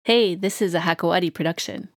Hey, this is a Hakawati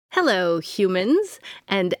production. Hello, humans,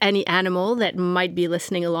 and any animal that might be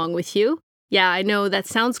listening along with you. Yeah, I know that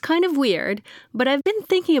sounds kind of weird, but I've been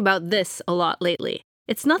thinking about this a lot lately.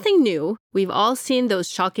 It's nothing new. We've all seen those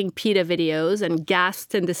shocking PETA videos and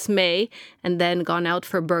gasped in dismay and then gone out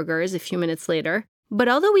for burgers a few minutes later. But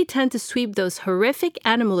although we tend to sweep those horrific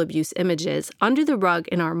animal abuse images under the rug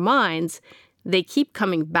in our minds, they keep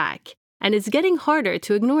coming back, and it's getting harder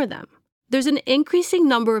to ignore them. There's an increasing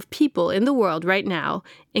number of people in the world right now,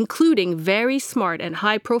 including very smart and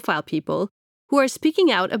high-profile people, who are speaking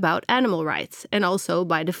out about animal rights and also,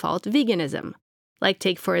 by default, veganism. Like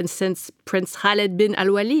take, for instance, Prince Khaled bin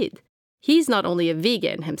Al-Walid. He's not only a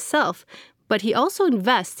vegan himself, but he also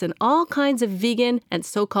invests in all kinds of vegan and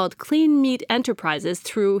so-called clean meat enterprises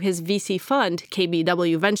through his VC fund,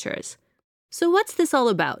 KBW Ventures. So what's this all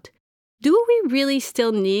about? Do we really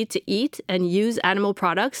still need to eat and use animal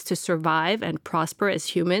products to survive and prosper as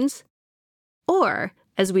humans? Or,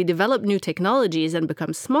 as we develop new technologies and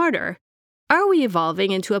become smarter, are we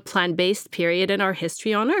evolving into a plant-based period in our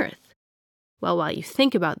history on Earth? Well, while you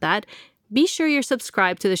think about that, be sure you're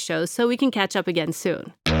subscribed to the show so we can catch up again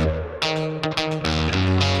soon.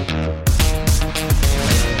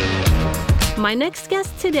 My next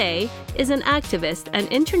guest today is an activist and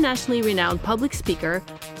internationally renowned public speaker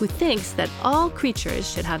who thinks that all creatures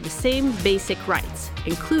should have the same basic rights,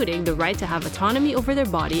 including the right to have autonomy over their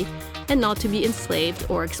body and not to be enslaved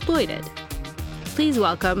or exploited. Please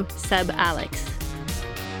welcome Seb Alex.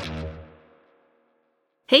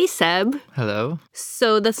 Hey, Seb. Hello.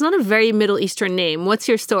 So that's not a very Middle Eastern name. What's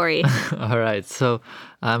your story? All right. So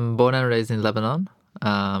I'm born and raised in Lebanon.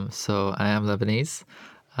 So I am Lebanese.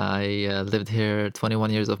 I lived here 21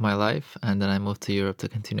 years of my life, and then I moved to Europe to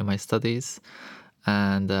continue my studies.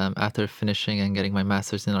 And after finishing and getting my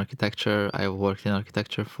master's in architecture, I worked in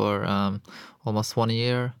architecture for almost 1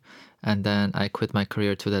 year. And then I quit my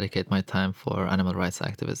career to dedicate my time for animal rights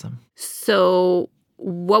activism. So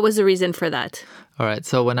what was the reason for that? All right.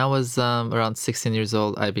 So when I was around 16 years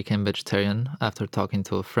old, I became vegetarian after talking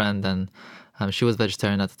to a friend, and she was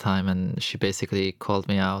vegetarian at the time, and she basically called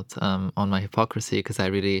me out on my hypocrisy because I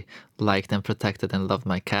really liked and protected and loved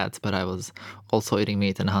my cats, but I was also eating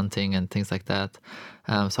meat and hunting and things like that.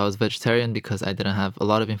 So I was vegetarian because I didn't have a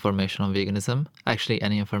lot of information on veganism, actually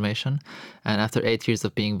any information. And after 8 years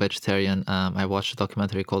of being vegetarian, I watched a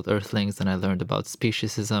documentary called Earthlings, and I learned about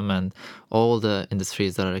speciesism and all the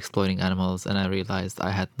industries that are exploiting animals, and I realized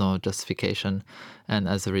I had no justification. And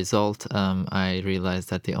as a result, I realized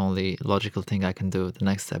that the only logical thing I can do, the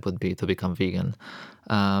next step would be to become vegan.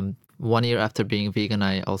 1 year after being vegan,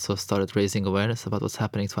 I also started raising awareness about what's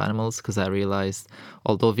happening to animals because I realized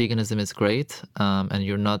although veganism is great and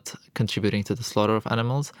you're not contributing to the slaughter of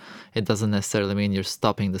animals, it doesn't necessarily mean you're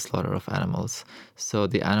stopping the slaughter of animals. So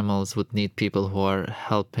the animals would need people who are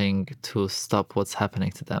helping to stop what's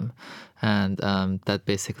happening to them. And that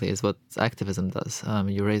basically is what activism does.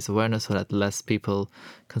 You raise awareness so that less people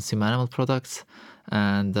consume animal products.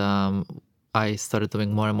 And I started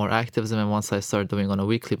doing more and more activism, and once I started doing on a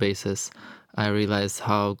weekly basis, I realized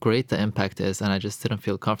how great the impact is, and I just didn't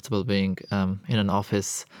feel comfortable being in an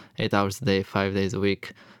office 8 hours a day, 5 days a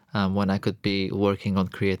week, when I could be working on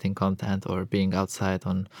creating content or being outside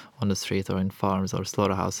on the street or in farms or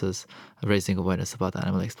slaughterhouses, raising awareness about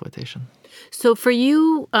animal exploitation. So for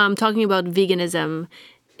you, talking about veganism,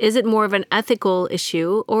 is it more of an ethical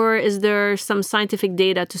issue, or is there some scientific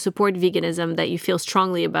data to support veganism that you feel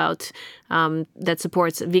strongly about that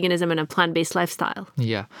supports veganism and a plant-based lifestyle?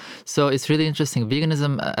 Yeah. So it's really interesting.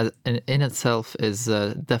 Veganism in itself is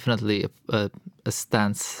definitely a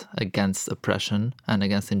stance against oppression and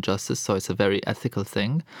against injustice. So it's a very ethical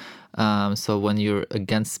thing. So when you're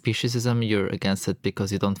against speciesism, you're against it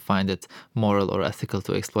because you don't find it moral or ethical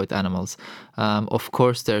to exploit animals. Of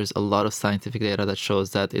course, there's a lot of scientific data that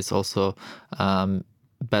shows that it's also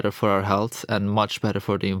better for our health and much better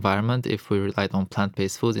for the environment if we relied on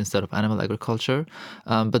plant-based foods instead of animal agriculture.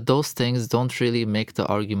 But those things don't really make the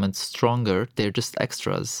argument stronger. They're just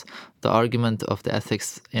extras. The argument of the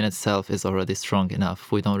ethics in itself is already strong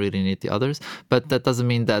enough. We don't really need the others. But that doesn't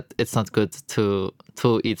mean that it's not good to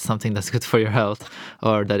eat something that's good for your health,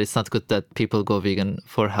 or that it's not good that people go vegan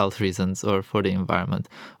for health reasons or for the environment.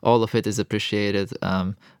 All of it is appreciated.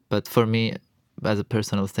 But for me, as a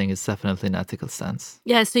personal thing, it's definitely an ethical stance.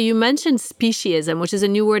 Yeah, so you mentioned speciesism, which is a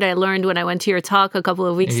new word I learned when I went to your talk a couple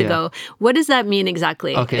of weeks ago. What does that mean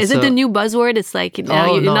exactly? Okay, is it the new buzzword? It's like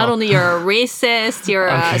now no. not only you're a racist, you're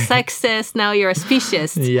a sexist, now you're a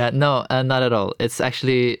speciesist. Yeah, no, not at all. It's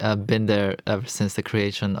actually been there ever since the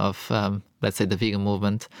creation of, let's say, the vegan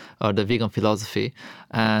movement or the vegan philosophy.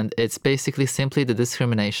 And it's basically simply the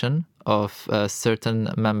discrimination of certain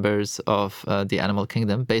members of the animal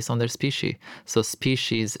kingdom based on their species. So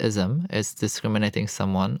speciesism is discriminating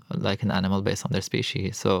someone, like an animal, based on their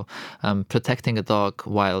species. So protecting a dog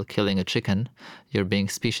while killing a chicken, you're being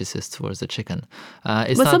speciesist towards the chicken.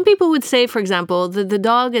 But some people would say, for example, the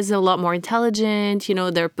dog is a lot more intelligent. You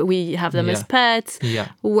know, we have them as pets,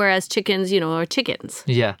 whereas chickens, are chickens.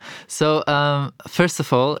 Yeah. So first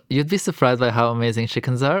of all, you'd be surprised by how amazing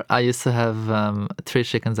chickens are. I used to have 3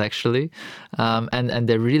 chickens actually. And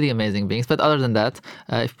they're really amazing beings. But other than that,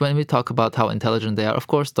 when we talk about how intelligent they are, of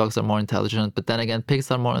course, dogs are more intelligent. But then again,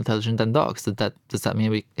 pigs are more intelligent than dogs. Does that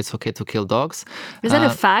mean it's okay to kill dogs? Is that a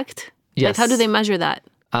fact? Yes. Like, how do they measure that?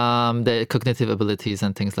 The cognitive abilities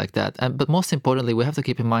and things like that. But most importantly, we have to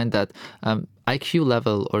keep in mind that IQ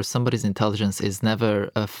level or somebody's intelligence is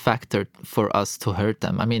never a factor for us to hurt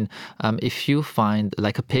them. I mean, if you find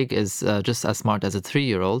like a pig is just as smart as a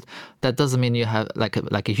 3-year-old, that doesn't mean you have like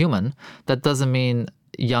a human. That doesn't mean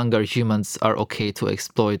younger humans are okay to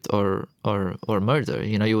exploit or murder.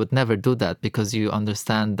 You would never do that, because you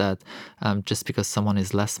understand that just because someone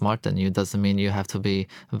is less smart than you doesn't mean you have to be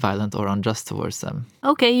violent or unjust towards them.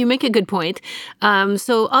 Okay, you make a good point.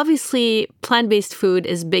 So obviously, plant-based food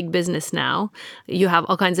is big business now. You have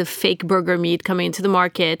all kinds of fake burger meat coming into the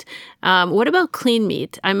market. What about clean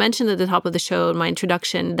meat? I mentioned at the top of the show in my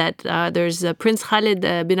introduction that there's Prince Khalid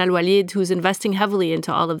bin Al-Walid who's investing heavily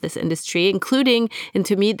into all of this industry, including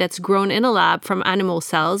into meat that's grown in a lab from animal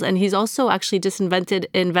cells. And he's also actually just invested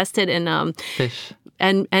in fish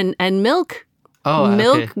and milk.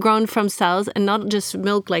 Milk grown from cells, and not just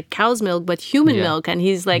milk like cow's milk, but human milk. And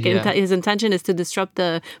he's like, his intention is to disrupt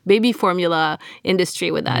the baby formula industry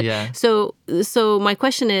with that. Yeah. So my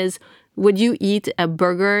question is, would you eat a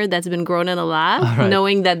burger that's been grown in a lab,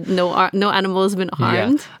 knowing that no animal has been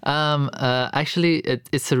harmed? Actually,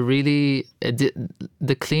 it's a really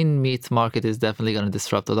the clean meat market is definitely going to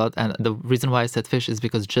disrupt a lot. And the reason why I said fish is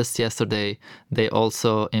because just yesterday they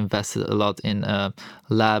also invested a lot in a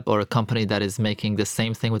lab or a company that is making the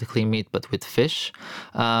same thing with clean meat but with fish.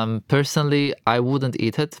 Personally, I wouldn't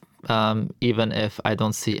eat it. Even if I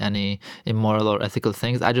don't see any immoral or ethical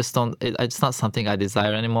things. It's not something I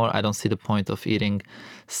desire anymore. I don't see the point of eating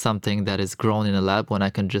something that is grown in a lab when I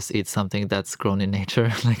can just eat something that's grown in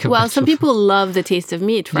nature. Some people love the taste of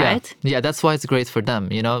meat, right? Yeah, that's why it's great for them.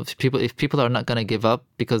 If people are not going to give up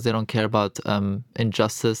because they don't care about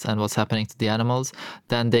injustice and what's happening to the animals,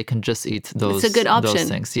 then they can just eat those. It's a good option. Those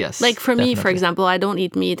things. Yes. Like for me, for example, I don't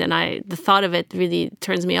eat meat, and the thought of it really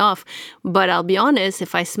turns me off. But I'll be honest,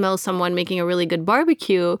 if I smell someone making a really good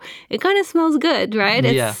barbecue, it kind of smells good, right?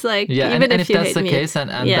 It's like, even and if if you that's hate the meat. case and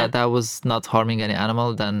that was not harming any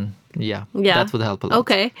animal, then that would help a lot.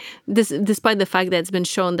 Okay. Despite the fact that it's been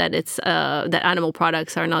shown that it's that animal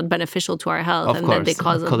products are not beneficial to our health, and that they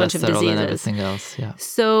cause a bunch of diseases and everything else. Yeah.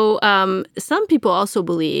 So some people also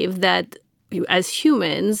believe that as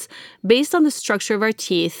humans, based on the structure of our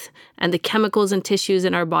teeth and the chemicals and tissues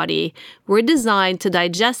in our body, we're designed to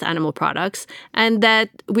digest animal products, and that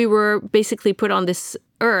we were basically put on this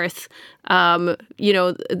earth,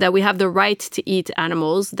 that we have the right to eat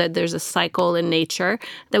animals, that there's a cycle in nature,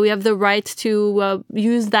 that we have the right to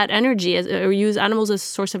use that energy or use animals as a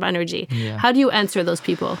source of energy. Yeah. How do you answer those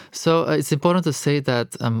people? So it's important to say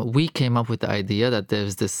that we came up with the idea that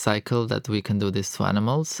there's this cycle that we can do this to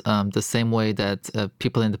animals, the same way that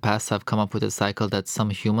people in the past have come up with a cycle that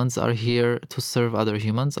some humans are here to serve other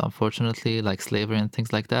humans, unfortunately, like slavery and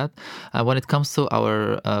things like that. When it comes to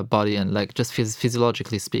our body and like just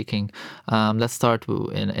physiologically speaking, let's start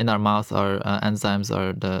in our mouth. Our enzymes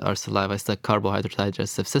our saliva is the carbohydrate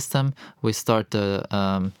digestive system. We start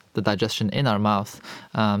the digestion in our mouth.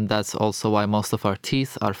 That's also why most of our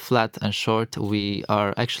teeth are flat and short. We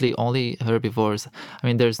are actually only herbivores. I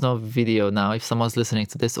mean, there's no video now. If someone's listening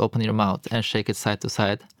to this, open your mouth and shake it side to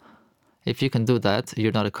side. If you can do that,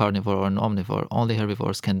 you're not a carnivore or an omnivore. Only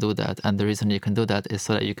herbivores can do that. And the reason you can do that is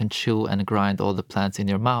so that you can chew and grind all the plants in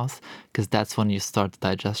your mouth, because that's when you start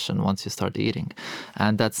digestion, once you start eating.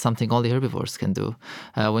 And that's something only herbivores can do.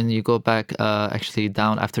 When you go back actually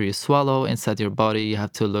down after you swallow inside your body, you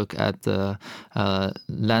have to look at the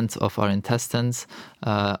length of our intestines.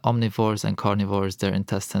 Omnivores and carnivores, their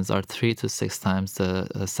intestines are 3 to 6 times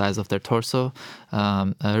the size of their torso.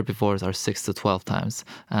 Herbivores are 6 to 12 times,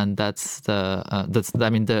 and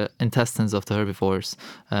the intestines of the herbivores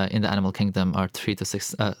in the animal kingdom are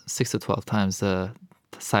 6 to 12 times the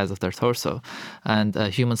size of their torso, and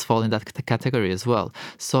humans fall in that category as well.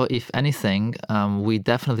 So if anything, we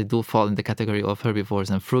definitely do fall in the category of herbivores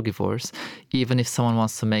and frugivores. Even if someone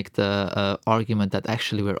wants to make the argument that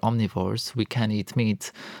actually we're omnivores, we can eat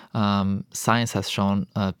meat, science has shown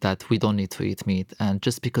that we don't need to eat meat, and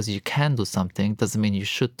just because you can do something doesn't mean you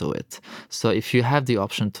should do it. So if you have the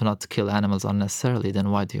option to not kill animals unnecessarily,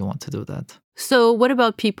 then why do you want to do that? So what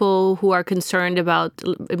about people who are concerned about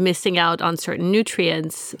missing out on certain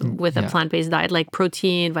nutrients with a plant-based diet, like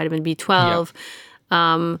protein, vitamin B12?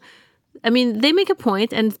 Yeah. I mean, they make a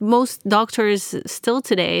point, and most doctors still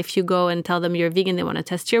today, if you go and tell them you're vegan, they want to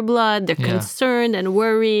test your blood. They're concerned and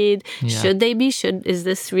worried. Yeah. Should they be? Is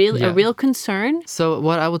this a real concern? So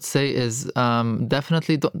what I would say is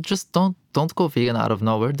definitely don't go vegan out of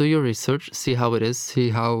nowhere. Do your research, see how it is, see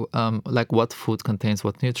how what food contains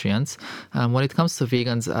what nutrients. When it comes to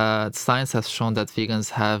vegans, science has shown that vegans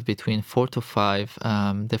have between 4 to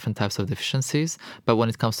 5 different types of deficiencies, but when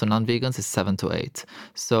it comes to non-vegans, it's 7 to 8.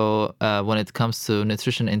 So when it comes to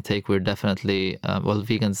nutrition intake, we're definitely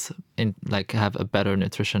vegans have a better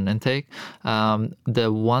nutrition intake.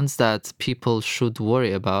 The ones that people should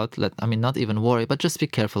worry about, not even worry, but just be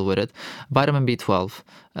careful with it. Vitamin B12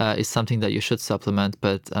 is something that you should supplement,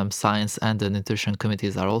 but science and the nutrition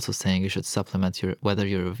committees are also saying you should supplement whether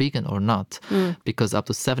you're a vegan or not, because up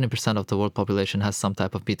to 70% of the world population has some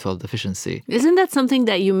type of B12 deficiency. Isn't that something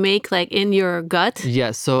that you make in your gut?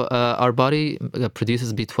 Yeah, so our body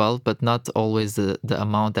produces B12, but not always the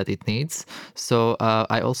amount that it needs. So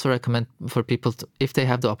I also recommend for people, if they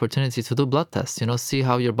have the opportunity, to do blood tests, see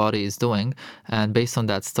how your body is doing, and based on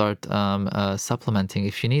that start supplementing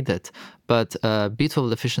if you need it. But B12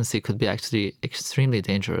 deficiency could be actually extremely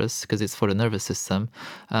dangerous because it's for the nervous system.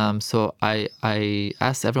 So I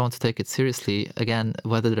ask everyone to take it seriously, again,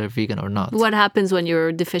 whether they're vegan or not. What happens when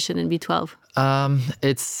you're deficient in B12?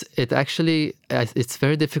 It's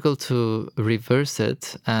very difficult to reverse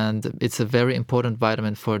it, and it's a very important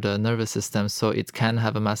vitamin for the nervous system, so it can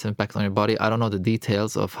have a massive impact on your body. I don't know the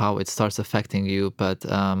details of how it starts affecting you, but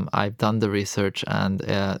I've done the research, and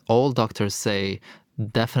all doctors say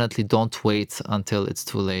definitely don't wait until it's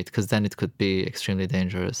too late, because then it could be extremely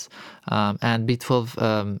dangerous. And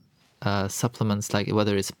B12 supplements, like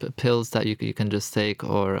whether it's pills that you can just take,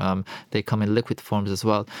 or they come in liquid forms as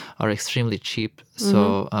well, are extremely cheap.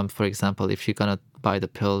 So for example, if you're gonna buy the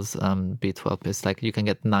pills, B12, it's like you can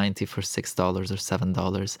get 90 for $6 or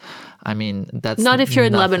 $7. I mean, that's not if you're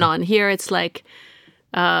in nothing. Lebanon. Here it's like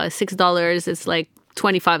 $6. It's like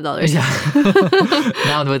 $25. Yeah.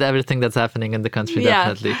 Now with everything that's happening in the country,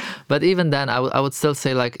 definitely. But even then, I would still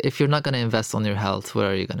say, if you're not going to invest on your health, where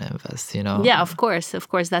are you going to invest, Yeah, of course.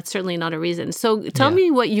 That's certainly not a reason. So tell me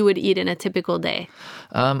what you would eat in a typical day.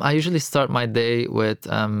 I usually start my day with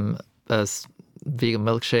a vegan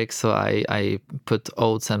milkshake. So I put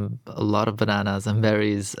oats and a lot of bananas and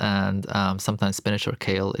berries, and sometimes spinach or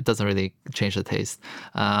kale. It doesn't really change the taste.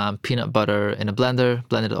 Peanut butter in a blender,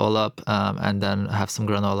 blend it all up, and then have some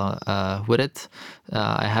granola with it.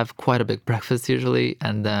 I have quite a big breakfast usually,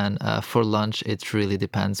 and then for lunch it really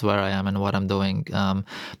depends where I am and what I'm doing.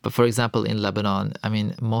 But for example, in Lebanon,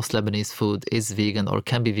 most Lebanese food is vegan or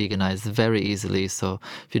can be veganized very easily. So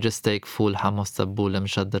if you just take ful, hummus, taboul,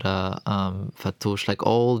 mshadra, fattoush,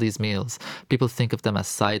 all these meals, people think of them as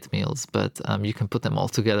side meals, but you can put them all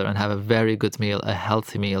together and have a very good meal, a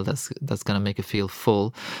healthy meal that's going to make you feel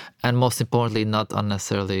full, and most importantly, not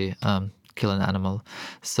unnecessarily kill an animal.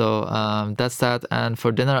 So that's that. And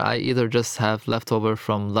for dinner, I either just have leftover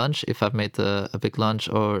from lunch if I've made a big lunch,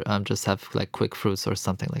 or just have quick fruits or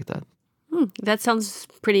something like that. That sounds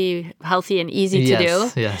pretty healthy and easy to do.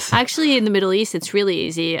 Yes. Actually, in the Middle East, it's really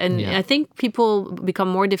easy. And I think people become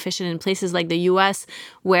more deficient in places like the US,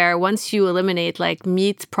 where once you eliminate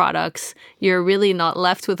meat products, you're really not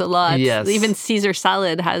left with a lot. Yes. Even Caesar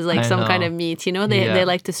salad has some kind of meat. They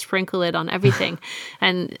like to sprinkle it on everything.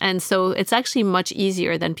 and so it's actually much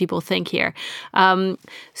easier than people think here.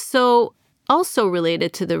 So also related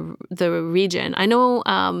to the region. I know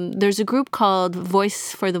there's a group called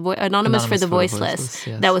Anonymous for the Voiceless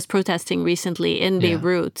yes. that was protesting recently in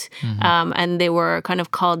Beirut, and they were kind of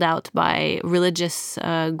called out by religious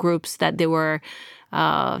groups that they were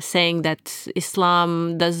saying that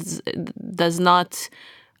Islam does not.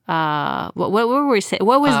 What were we saying?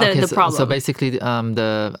 What was the problem? So basically,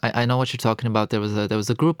 I know what you're talking about. There was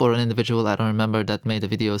a group or an individual, I don't remember, that made a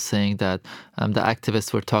video saying that the activists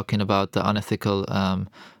were talking about the unethical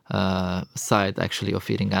side actually of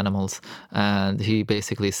eating animals, and he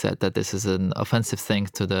basically said that this is an offensive thing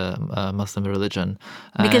to the Muslim religion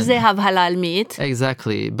because they have halal meat.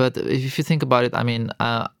 Exactly, but if you think about it, I mean.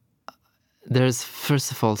 There's, first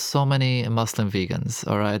of all, so many Muslim vegans,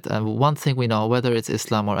 all right? And one thing we know, whether it's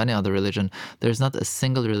Islam or any other religion, there's not a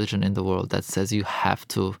single religion in the world that says you have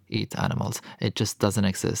to eat animals. It just doesn't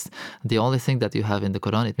exist. The only thing that you have in the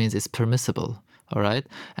Quran, it means it's permissible. All right.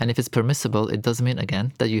 And if it's permissible, it doesn't mean,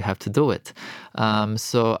 again, that you have to do it.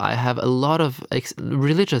 So I have a lot of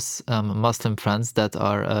religious Muslim friends that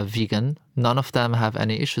are vegan. None of them have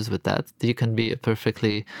any issues with that. You can be a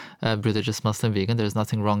perfectly religious Muslim vegan. There's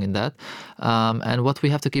nothing wrong in that. And what we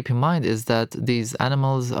have to keep in mind is that these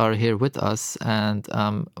animals are here with us. And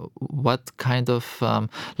what kind of,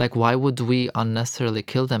 why would we unnecessarily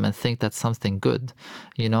kill them and think that's something good?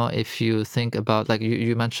 You know, if you think about, like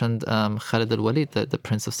you mentioned Khalid al-Walid, the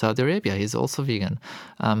Prince of Saudi Arabia, he's also vegan.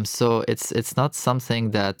 So it's not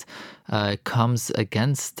something that comes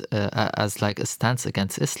against as like a stance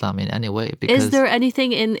against Islam in any way. Is there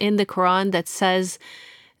anything in the Quran that says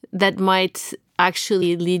that might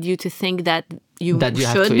actually lead you to think that you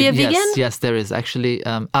should be a vegan? Yes, there is actually.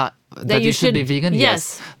 That you should be vegan?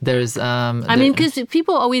 Yes. There's. I mean, because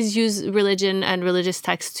people always use religion and religious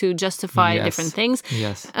texts to justify different things.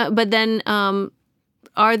 Yes. But then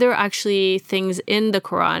are there actually things in the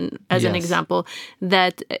Quran, as an example,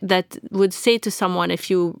 that would say to someone, if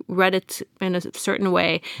you read it in a certain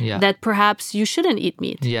way, that perhaps you shouldn't eat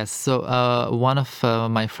meat? Yes. So one of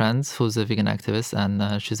my friends who's a vegan activist,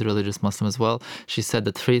 and she's a religious Muslim as well, she said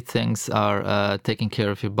that 3 things are taking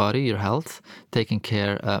care of your body, your health, taking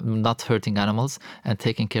care, not hurting animals, and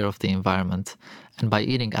taking care of the environment. And by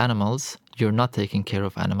eating animals, you're not taking care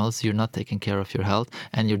of animals, you're not taking care of your health,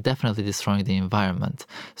 and you're definitely destroying the environment.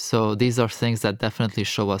 So these are things that definitely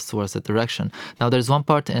show us towards that direction. Now, there's one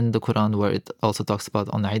part in the Quran where it also talks about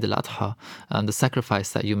on Eid al-Adha, the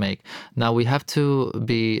sacrifice that you make. Now, we have to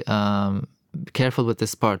be careful with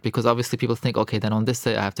this part, because obviously people think, okay, then on this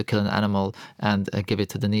day I have to kill an animal and give it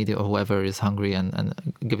to the needy or whoever is hungry and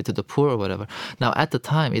give it to the poor or whatever. Now, at the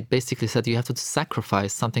time, it basically said you have to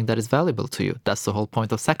sacrifice something that is valuable to you. That's the whole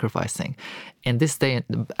point of sacrificing. In this day,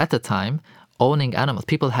 at the time, owning animals,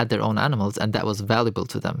 people had their own animals and that was valuable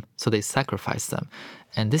to them. So they sacrificed them.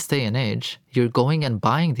 And this day and age, you're going and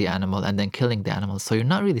buying the animal and then killing the animal. So you're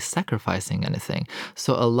not really sacrificing anything.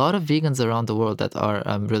 So a lot of vegans around the world that are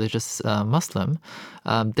religious Muslim,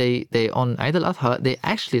 they on Eid al-Adha, they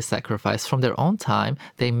actually sacrifice from their own time.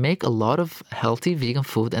 They make a lot of healthy vegan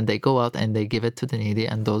food and they go out and they give it to the needy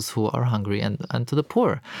and those who are hungry and to the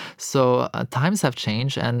poor. So times have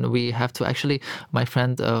changed, and we have to actually, my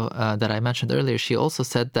friend that I mentioned earlier, she also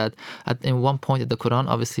said that in one point in the Quran,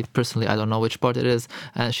 obviously personally I don't know which part it is,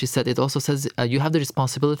 she said it also says you have the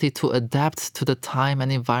responsibility to adapt to the time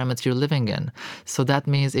and environment you're living in. So that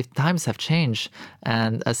means if times have changed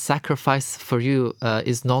and a sacrifice for you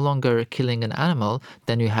is no longer killing an animal,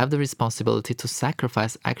 then you have the responsibility to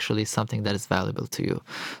sacrifice actually something that is valuable to you.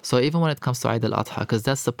 So even when it comes to Eid al-Adha, because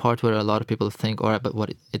that's the part where a lot of people think, all right, but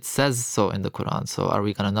what it says so in the Quran, so are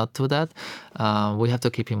we going to not do that? We have to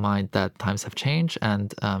keep in mind that times have changed,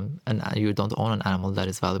 and you don't own an animal that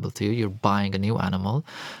is valuable to you. You're buying a new animal.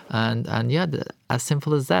 And yeah, as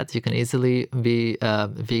simple as that. You can easily be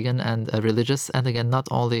vegan and religious, and again, not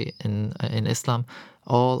only in Islam,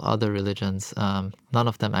 all other religions, none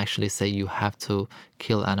of them actually say you have to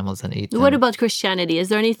kill animals and eat them. What about Christianity? Is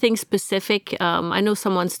there anything specific? I know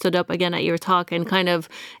someone stood up again at your talk and kind of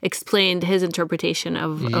explained his interpretation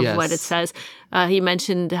of what it says. He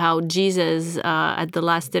mentioned how Jesus at the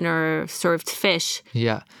last dinner served fish.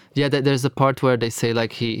 Yeah, there's a part where they say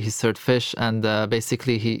like he served fish, and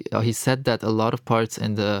basically he said that a lot of parts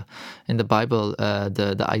in the Bible,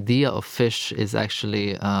 the idea of fish is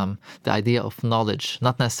actually the idea of knowledge,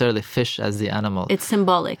 not necessarily fish as the animal. It's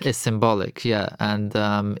symbolic. It's symbolic, yeah.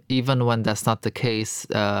 And even when that's not the case,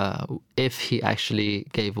 if he actually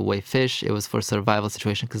gave away fish, it was for survival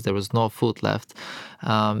situation because there was no food left.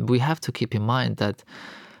 We have to keep in mind that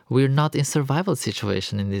we're not in survival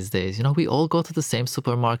situation in these days. We all go to the same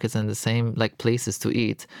supermarkets and the same like places to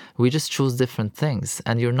eat. We just choose different things,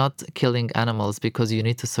 and you're not killing animals because you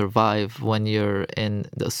need to survive when you're in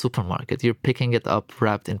the supermarket. You're picking it up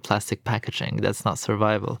wrapped in plastic packaging. That's not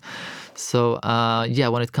survival. So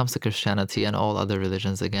when it comes to Christianity and all other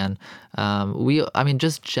religions, again,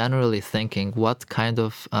 just generally thinking, what kind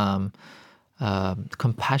of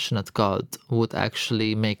compassionate God would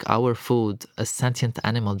actually make our food a sentient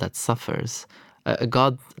animal that suffers? A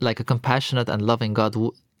God, like a compassionate and loving God,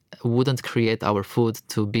 wouldn't create our food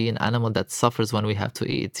to be an animal that suffers when we have to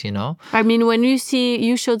eat, I mean, when you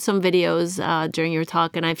showed some videos during your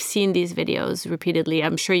talk, and I've seen these videos repeatedly.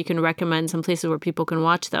 I'm sure you can recommend some places where people can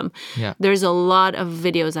watch them. Yeah. There's a lot of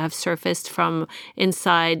videos that have surfaced from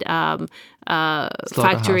inside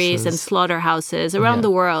factories and slaughterhouses around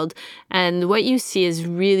the world. And what you see is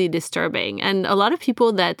really disturbing. And a lot of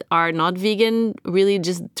people that are not vegan really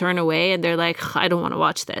just turn away and they're like, I don't want to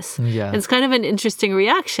watch this. Yeah. It's kind of an interesting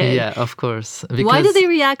reaction. Yeah, of course. Why do they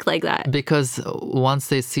react like that? Because once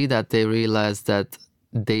they see that, they realize that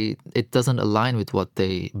it doesn't align with what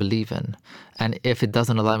they believe in. And if it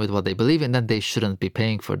doesn't align with what they believe in, then they shouldn't be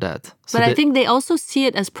paying for that. But I think they also see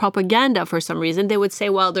it as propaganda for some reason. They would say,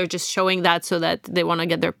 well, they're just showing that so that they want to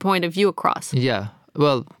get their point of view across. Yeah.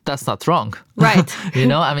 Well, that's not wrong. Right.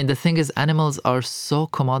 The thing is, animals are so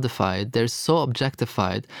commodified, they're so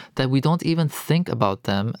objectified that we don't even think about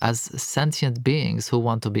them as sentient beings who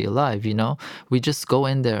want to be alive, We just go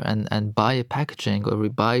in there and buy a packaging, or we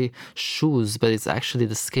buy shoes, but it's actually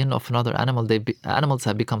the skin of another animal. Animals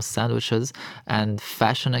have become sandwiches and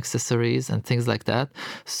fashion accessories and things like that.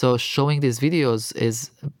 So showing these videos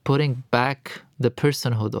is putting back the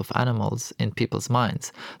personhood of animals in people's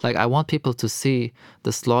minds. Like, I want people to see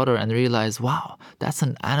the slaughter and realize, wow, that's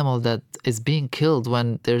an animal that is being killed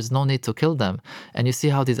when there's no need to kill them. And you see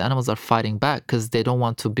how these animals are fighting back because they don't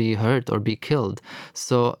want to be hurt or be killed.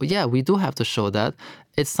 So yeah, we do have to show that.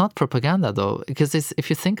 It's not propaganda though, because if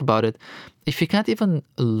you think about it, if you can't even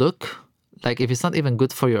look, like if it's not even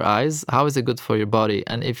good for your eyes, how is it good for your body?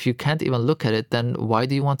 And if you can't even look at it, then why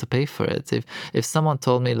do you want to pay for it? If someone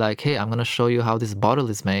told me like, hey, I'm going to show you how this bottle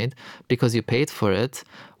is made because you paid for it,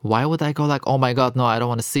 why would I go like, oh my God, no, I don't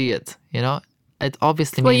want to see it? It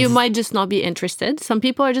obviously means... Well, you might just not be interested. Some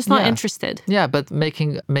people are just not interested. Yeah, but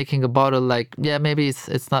making a bottle, like, yeah, maybe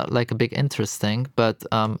it's not like a big interest thing, but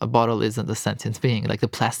a bottle isn't a sentient being. Like the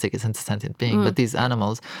plastic isn't a sentient being. But these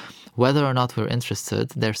animals, whether or not we're interested,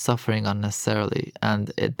 they're suffering unnecessarily.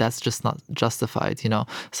 And that's just not justified,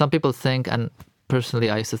 Some people think, and personally,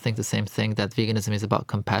 I used to think the same thing, that veganism is about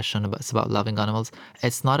compassion, it's about loving animals.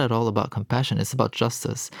 It's not at all about compassion. It's about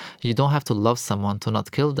justice. You don't have to love someone to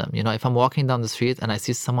not kill them. If I'm walking down the street and I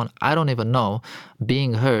see someone I don't even know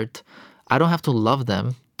being hurt, I don't have to love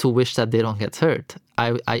them to wish that they don't get hurt.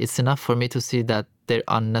 It's enough for me to see that they're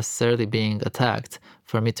unnecessarily being attacked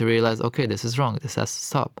for me to realize, okay, this is wrong. This has to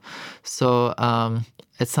stop. So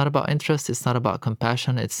it's not about interest. It's not about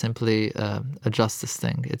compassion. It's simply a justice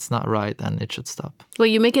thing. It's not right, and it should stop. Well,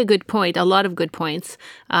 you make a good point, a lot of good points.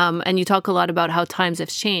 And you talk a lot about how times have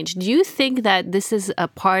changed. Do you think that this is a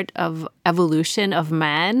part of evolution of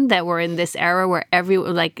man, that we're in this era where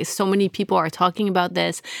so many people are talking about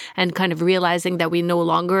this and kind of realizing that we no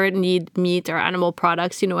longer need meat or animal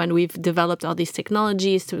products, and we've developed all these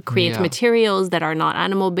technologies to create materials that are not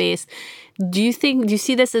animal-based. Do you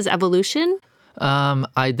see this as evolution?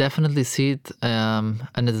 I definitely see it an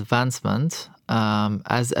advancement.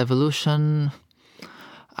 As evolution,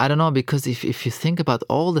 I don't know, because if you think about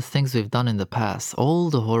all the things we've done in the past, all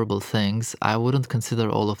the horrible things, I wouldn't consider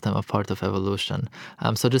all of them a part of evolution.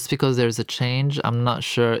 So just because there's a change, I'm not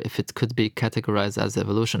sure if it could be categorized as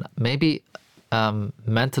evolution. Maybe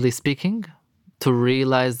mentally speaking, to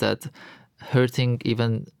realize that hurting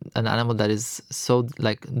even an animal that is so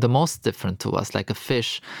like the most different to us, like a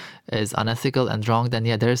fish, is unethical and wrong, then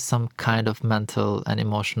yeah, there's some kind of mental and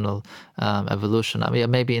emotional evolution. I mean,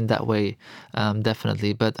 maybe in that way,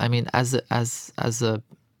 definitely. But I mean, as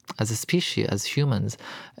a species, as humans,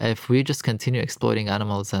 if we just continue exploiting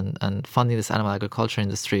animals and funding this animal agriculture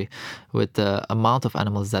industry with the amount of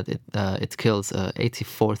animals that it kills,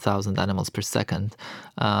 84,000 animals per second,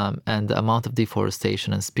 and the amount of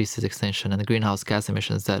deforestation and species extinction and the greenhouse gas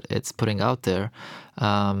emissions that it's putting out there,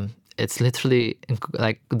 it's literally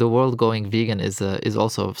like the world going vegan is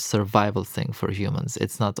also a survival thing for humans.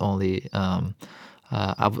 It's not only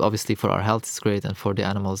obviously for our health it's great, and for the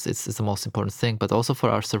animals it's the most important thing, but also for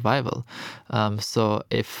our survival. So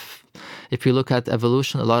if you look at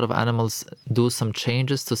evolution, a lot of animals do some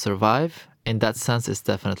changes to survive, in that sense, it's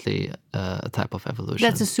definitely a type of evolution.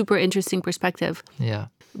 That's a super interesting perspective. Yeah.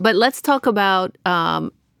 But let's talk about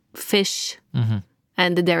fish Mm-hmm.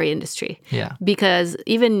 and the dairy industry. Yeah. Because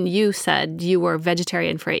even you said you were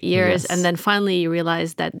vegetarian for 8 years, Yes. and then finally you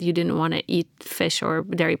realized that you didn't want to eat fish or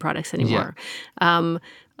dairy products anymore.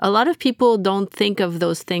 A lot of people don't think of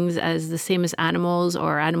those things as the same as animals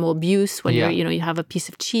or animal abuse. When Yeah. you have a piece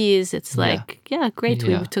of cheese, it's like, great,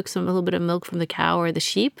 we Yeah. took a little bit of milk from the cow or the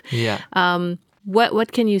sheep. Yeah.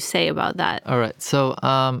 What can you say about that? All right. So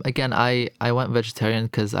again, I went vegetarian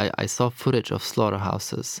because I saw footage of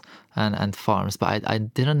slaughterhouses and farms, but I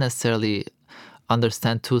didn't necessarily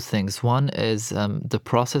understand two things. One is the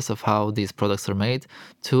process of how these products are made.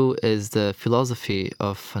 Two is the philosophy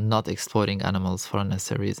of not exploiting animals for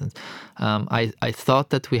unnecessary reasons. I thought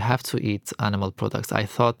that we have to eat animal products. I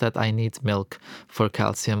thought that I need milk for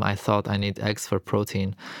calcium. I thought I need eggs for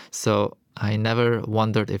protein. So I never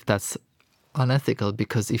wondered if that's unethical,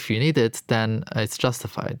 because if you need it, then it's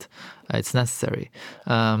justified. It's necessary.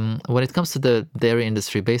 When it comes to the dairy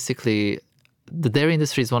industry, basically, the dairy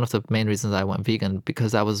industry is one of the main reasons I went vegan,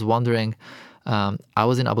 because I was wondering, I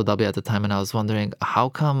was in Abu Dhabi at the time, and I was wondering, how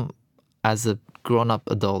come as a grown-up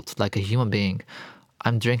adult, like a human being,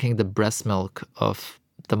 I'm drinking the breast milk of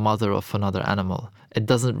the mother of another animal? It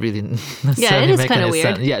doesn't really necessarily make any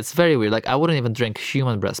weird. sense. Yeah, it's very weird. Like, I wouldn't even drink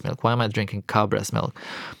human breast milk. Why am I drinking cow breast milk?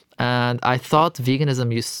 And I thought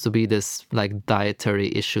veganism used to be this like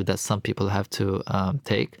dietary issue that some people have to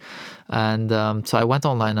take. And so I went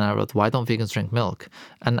online and I wrote, why don't vegans drink milk?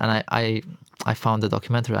 And I found the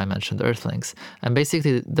documentary I mentioned, Earthlings. And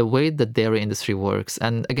basically the way the dairy industry works,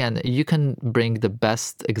 and again, you can bring the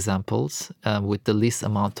best examples with the least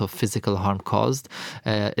amount of physical harm caused.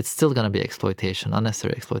 It's still going to be exploitation,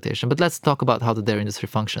 unnecessary exploitation. But let's talk about how the dairy industry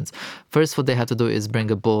functions. First, what they have to do is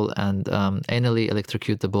bring a bull and anally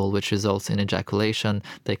electrocute the bull, which results in ejaculation.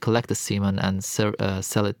 They collect the semen and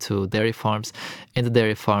sell it to dairy farms. In the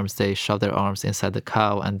dairy farms, they shove their arms inside the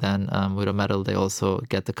cow, and then with a metal, they also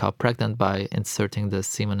get the cow pregnant by inserting the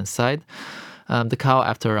semen inside. The cow,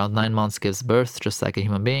 after around 9 months, gives birth just like a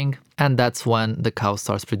human being. And that's when the cow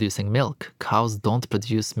starts producing milk. Cows don't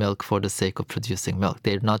produce milk for the sake of producing milk.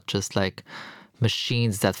 They're not just like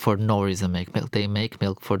machines that for no reason make milk. They make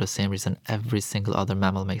milk for the same reason every single other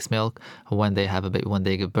mammal makes milk, when they have a baby, when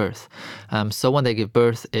they give birth. So when they give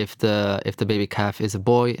birth, if the baby calf is a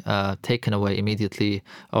boy, taken away immediately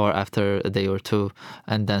or after a day or two,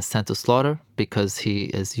 and then sent to slaughter because he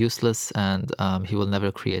is useless and he will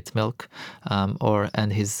never create milk,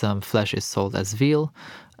 and his flesh is sold as veal.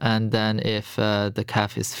 And then if the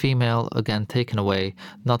calf is female, again taken away,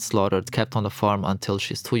 not slaughtered, kept on the farm until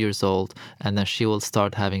she's 2 years old, and then she will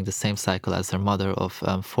start having the same cycle as her mother of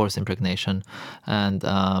forced impregnation and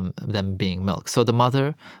then being milk. So the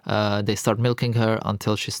mother, they start milking her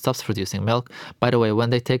until she stops producing milk. By the way, when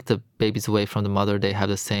they take the babies away from the mother, they have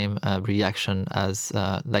the same reaction as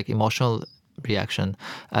like emotional reaction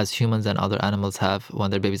as humans and other animals have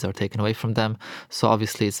when their babies are taken away from them. So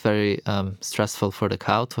obviously it's very stressful for the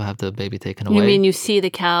cow to have the baby taken away. You mean you see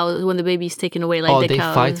the cow when the baby's taken away, like they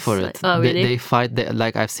fight for it. Oh, really? They fight.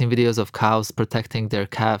 Like I've seen videos of cows protecting their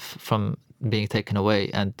calf from being taken away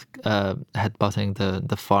and headbutting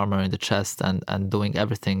the farmer in the chest and doing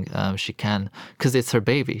everything she can because it's her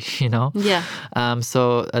baby, you know? Yeah.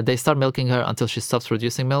 So they start milking her until she stops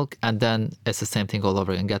producing milk, and then it's the same thing all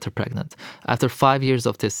over again, get her pregnant. After 5 years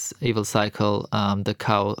of this evil cycle, the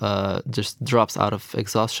cow just drops out of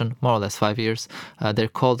exhaustion, more or less 5 years. They're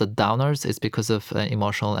called the downers. It's because of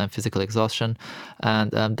emotional and physical exhaustion.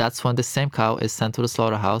 And that's when the same cow is sent to the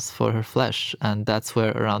slaughterhouse for her flesh. And that's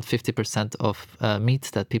where around 50% of meat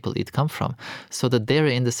that people eat come from. So the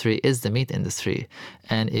dairy industry is the meat industry.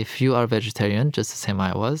 And if you are vegetarian, just the same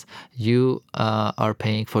I was, you are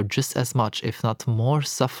paying for just as much, if not more,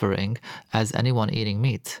 suffering as anyone eating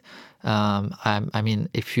meat. I mean,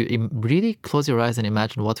 if you really close your eyes and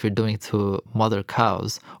imagine what we're doing to mother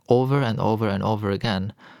cows over and over and over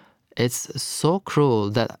again, it's so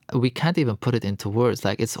cruel that we can't even put it into words.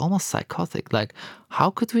 Like, it's almost psychotic. Like,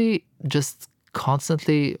 how could we just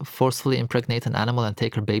constantly forcefully impregnate an animal and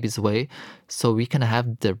take her babies away so we can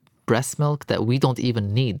have the breast milk that we don't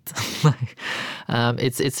even need?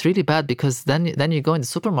 It's really bad, because then you go in the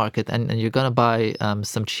supermarket and you're gonna buy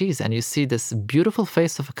some cheese, and you see this beautiful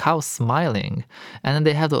face of a cow smiling, and then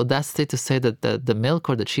they have the audacity to say that the milk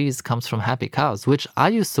or the cheese comes from happy cows, which I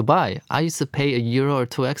used to buy. I used to pay €1 or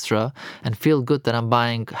 2 extra and feel good that I'm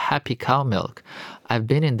buying happy cow milk. I've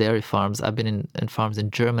been in dairy farms. I've been in farms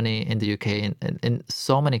in Germany, in the UK, in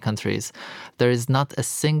so many countries. There is not a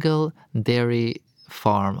single dairy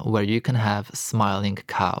farm where you can have smiling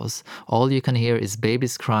cows. All you can hear is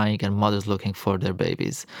babies crying and mothers looking for their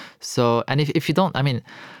babies. So, and if you don't, I mean,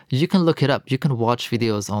 you can look it up. You can watch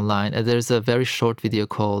videos online. There's a very short video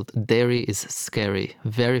called Dairy is Scary.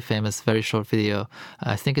 Very famous, very short video.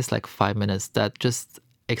 I think it's like 5 minutes that just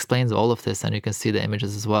explains all of this, and you can see the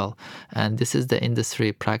images as well. And this is the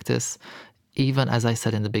industry practice. Even as I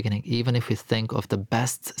said in the beginning, even if we think of the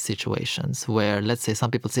best situations where, let's say,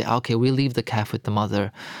 some people say, okay, we leave the calf with the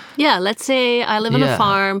mother. Yeah, let's say I live on a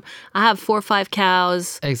farm. I have 4 or 5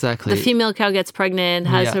 cows. Exactly. The female cow gets pregnant,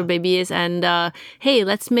 has her babies, and hey,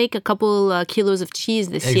 let's make a couple kilos of cheese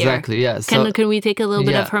this year. Exactly, yeah. Can we take a little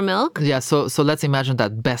bit of her milk? Yeah, so let's imagine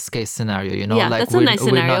that best case scenario, you know? Yeah, like that's a nice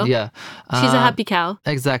scenario. She's a Uh, happy cow.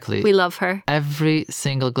 Exactly. We love her. Every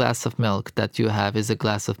single glass of milk that you have is a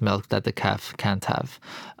glass of milk that the calf can't have.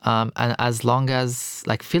 And as long as,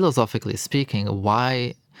 like, philosophically speaking,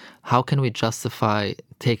 how can we justify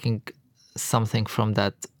taking something from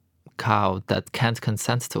that cow that can't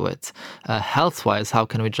consent to it? Health-wise, how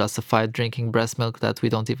can we justify drinking breast milk that we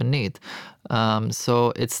don't even need?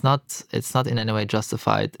 So it's not in any way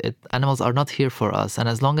justified. Animals are not here for us, and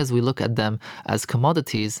as long as we look at them as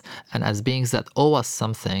commodities and as beings that owe us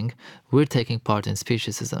something, we're taking part in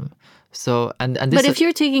speciesism. So and this. But if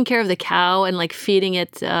you're taking care of the cow and like feeding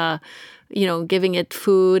it, giving it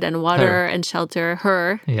food and water and shelter,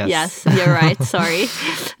 yes, you're right. Sorry.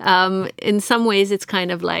 In some ways, it's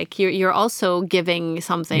kind of like you're also giving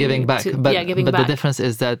something. Giving back. Giving back. The difference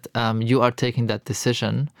is that you are taking that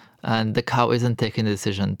decision, and the cow isn't taking the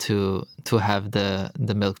decision to have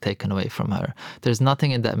the milk taken away from her. There's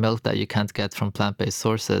nothing in that milk that you can't get from plant-based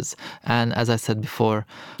sources. And as I said before,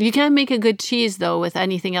 you can't make a good cheese though with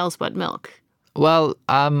anything else but milk. Well,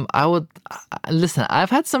 I would listen.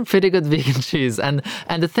 I've had some pretty good vegan cheese, and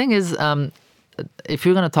the thing is, if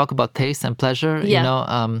you're going to talk about taste and pleasure,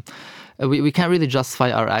 we can't really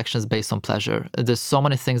justify our actions based on pleasure. There's so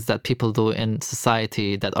many things that people do in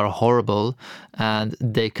society that are horrible, and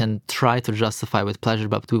they can try to justify with pleasure,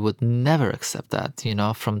 but we would never accept that,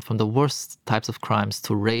 from the worst types of crimes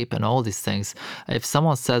to rape and all these things. If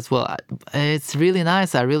someone says, well, it's really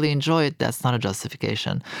nice, I really enjoy it, that's not a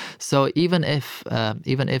justification. So even if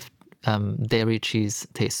dairy cheese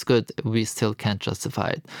tastes good, we still can't justify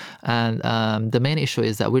it. And the main issue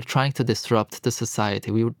is that we're trying to disrupt the society.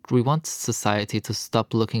 We want society to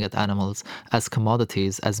stop looking at animals as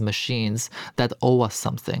commodities, as machines that owe us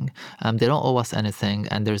something. They don't owe us anything,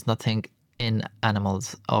 and there's nothing in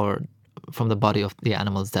animals or from the body of the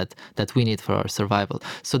animals that we need for our survival.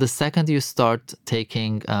 So the second you start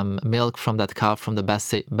taking milk from that cow from the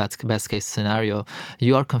best case scenario,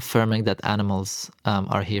 you are confirming that animals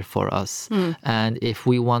are here for us. And if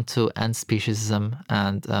we want to end speciesism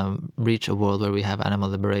and reach a world where we have animal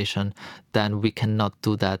liberation, then we cannot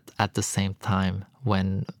do that at the same time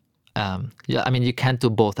when you can't do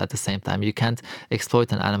both at the same time. You can't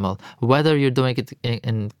exploit an animal, whether you're doing it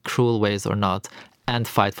in cruel ways or not, and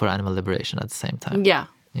fight for animal liberation at the same time. Yeah.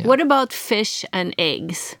 What about fish and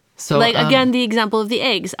eggs? So, again, the example of the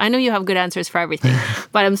eggs. I know you have good answers for everything,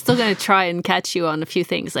 but I'm still going to try and catch you on a few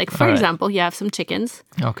things. Like, for example, you have some chickens.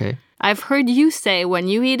 Okay. I've heard you say when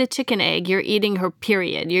you eat a chicken egg, you're eating her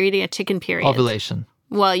period. You're eating a chicken period. Ovulation.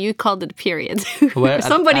 Well, you called it a period.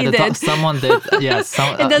 Somebody did. Someone did. Yes.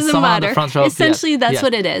 It doesn't matter. Essentially, that's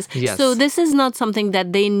what it is. Yes. So this is not something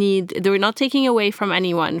that they need. They're not taking away from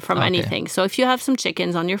anyone, from anything. So if you have some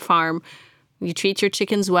chickens on your farm, you treat your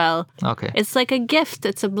chickens well. Okay. It's like a gift.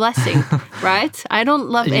 It's a blessing, right? I don't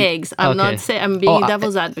love eggs. I'm not saying I'm being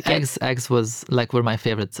devil's advocate. Eggs were my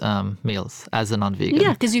favorite meals as a non-vegan.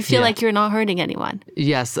 Yeah, because you feel like you're not hurting anyone.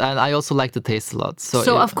 Yes, and I also like the taste a lot.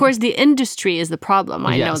 So of course the industry is the problem.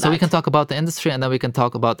 I know that. So we can talk about the industry, and then we can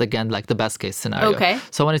talk about, again, like the best case scenario. Okay.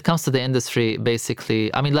 So when it comes to the industry,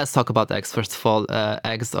 basically, let's talk about eggs first of all.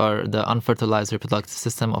 Eggs are the unfertilized reproductive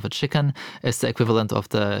system of a chicken. It's the equivalent of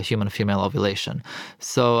the human female ovulation.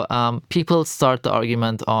 So people start the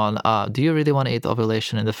argument on, do you really want to eat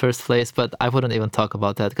ovulation in the first place? But I wouldn't even talk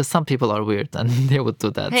about that, because some people are weird and they would do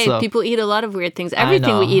that. Hey, people eat a lot of weird things.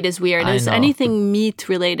 Everything we eat is weird. Anything meat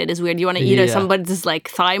related is weird. You want to eat somebody's like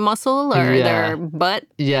thigh muscle or their butt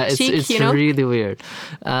cheek, it's really weird.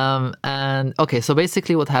 And okay, so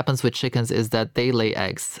basically what happens with chickens is that they lay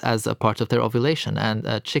eggs as a part of their ovulation.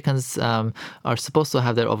 And chickens are supposed to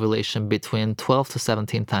have their ovulation between 12 to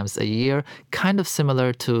 17 times a year, kind of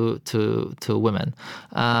similar to women.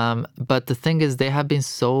 But the thing is, they have been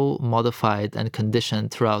so modified and conditioned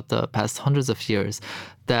throughout the past hundreds of years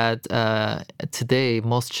that today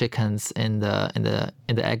most chickens in the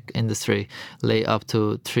egg industry lay up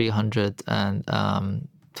to 300 and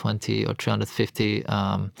 320 or 350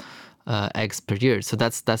 eggs per year. So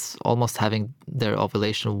that's almost having their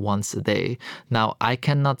ovulation once a day. Now, I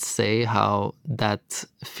cannot say how that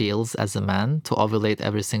feels as a man to ovulate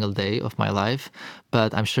every single day of my life,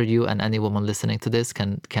 but I'm sure you and any woman listening to this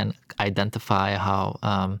can identify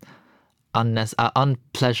how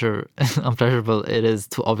unpleasurable it is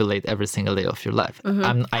to ovulate every single day of your life.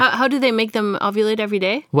 How do they make them ovulate every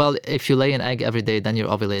day? Well, if you lay an egg every day, then you're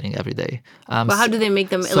ovulating every day. But how do they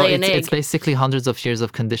make them lay an egg? It's basically hundreds of years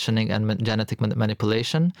of conditioning and genetic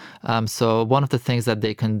manipulation. So one of the things that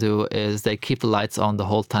they can do is they keep the lights on the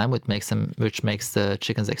whole time, which makes the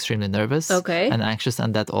chickens extremely nervous and anxious,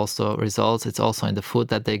 and that also results. It's also in the food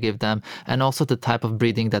that they give them, and also the type of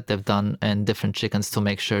breeding that they've done in different chickens to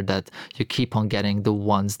make sure that you keep on getting the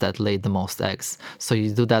ones that lay the most eggs. So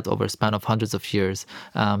you do that over a span of hundreds of years.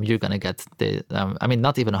 You're going to get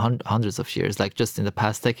not even hundreds of years, like just in the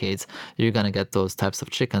past decades, you're going to get those types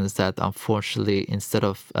of chickens that unfortunately, instead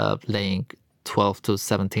of laying 12 to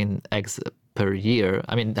 17 eggs per year,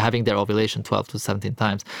 having their ovulation 12 to 17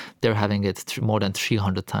 times, they're having it more than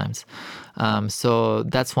 300 times. So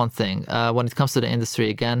that's one thing. When it comes to the industry,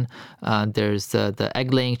 again, there's the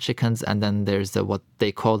egg-laying chickens, and then there's what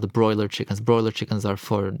they call the broiler chickens. Broiler chickens are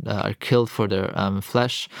killed for their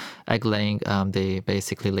flesh. Egg-laying, they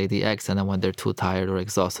basically lay the eggs, and then when they're too tired or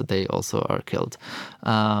exhausted, they also are killed.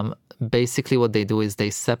 Basically what they do is they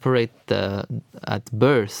separate at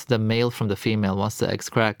birth the male from the female once the eggs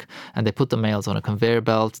crack, and they put the males on a conveyor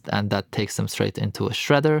belt, and that takes them straight into a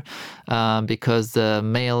shredder because the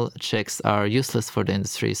male chicks are useless for the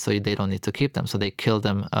industry, so they don't need to keep them. So they kill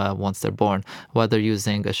them once they're born, whether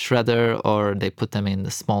using a shredder or they put them in the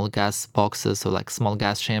small gas boxes, so like small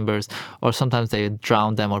gas chambers, or sometimes they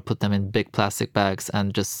drown them or put them in big plastic bags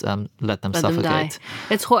and just let them suffocate.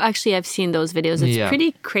 Actually, I've seen those videos. It's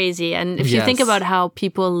pretty crazy. And if you think about how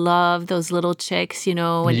people love those little chicks,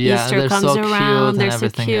 when Easter comes around, they're so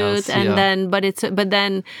cute. But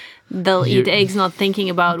then they'll eat eggs not thinking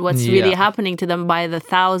about what's really happening to them by the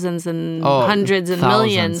thousands and hundreds and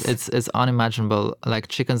millions. It's unimaginable. Like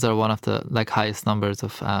chickens are one of the highest numbers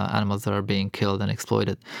of animals that are being killed and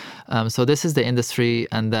exploited. So this is the industry.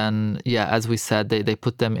 And then, as we said, they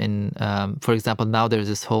put them in, for example, now there's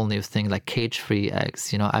this whole new thing like cage-free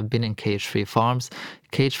eggs. I've been in cage-free farms.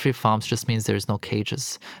 Cage-free farms just means there's no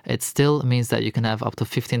cages. It still means that you can have up to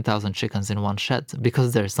 15,000 chickens in one shed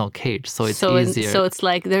because there's no cage. So it's easier. So it's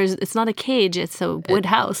like it's not a cage, it's a wood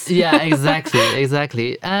house.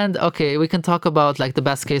 Exactly. And okay, we can talk about the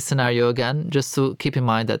best case scenario again, just to keep in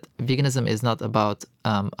mind that veganism is not about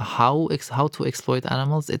how to exploit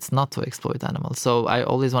animals. It's not to exploit animals. So I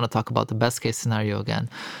always want to talk about the best case scenario again.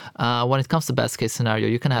 When it comes to best case scenario,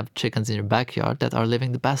 you can have chickens in your backyard that are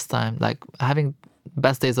living the best time, having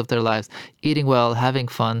best days of their lives, eating well, having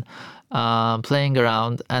fun, playing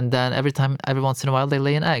around, and then every once in a while they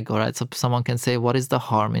lay an egg. All right, so someone can say, what is the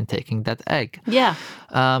harm in taking that egg?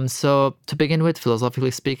 So to begin with,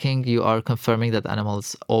 philosophically speaking, you are confirming that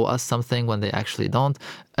animals owe us something when they actually don't.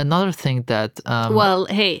 Another thing that well,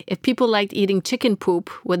 hey, if people liked eating chicken poop,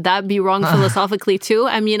 would that be wrong philosophically too?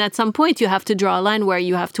 At some point you have to draw a line where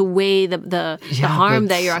you have to weigh the harm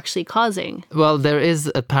that you're actually causing. Well, there is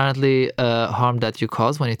apparently harm that you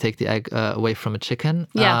cause when you take the egg away from a chicken.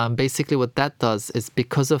 Basically what that does is,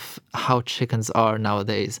 because of how chickens are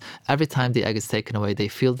nowadays, every time the egg is taken away, they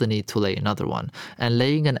feel the need to lay another one. And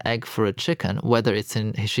laying an egg for a chicken, whether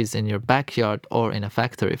she's in your backyard or in a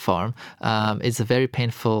factory farm, is a very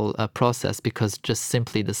painful process, because just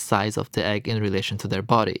simply the size of the egg in relation to their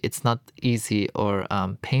body, it's not easy or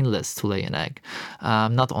painless to lay an egg.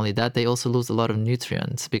 Not only that, they also lose a lot of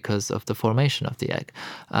nutrients because of the formation of the egg.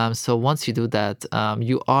 So once you do that,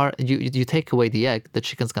 you take away the egg, the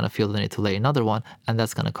chicken's going to feel the need to lay another one, and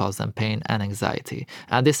that's going to cause them pain and anxiety.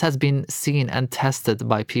 And this has been seen and tested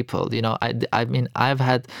by people. I've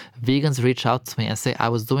had vegans reach out to me and say, I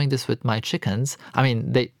was doing this with my chickens.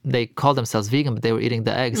 They call themselves vegan, but they were eating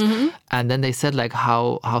the eggs. Mm-hmm. And then they said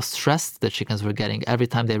how stressed the chickens were getting every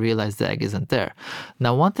time they realized the egg isn't there.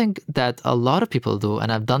 Now, one thing that a lot of people do,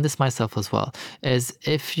 and I've done this myself as well, is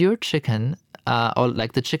if your chicken, or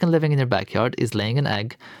the chicken living in your backyard, is laying an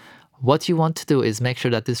egg, what you want to do is make sure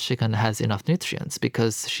that this chicken has enough nutrients,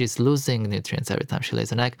 because she's losing nutrients every time she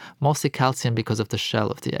lays an egg, mostly calcium because of the shell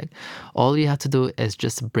of the egg. All you have to do is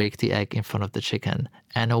just break the egg in front of the chicken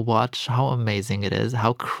and watch how amazing it is,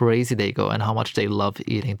 how crazy they go, and how much they love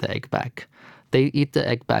eating the egg back. They eat the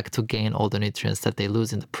egg back to gain all the nutrients that they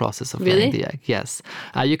lose in the process of laying the egg. Yes.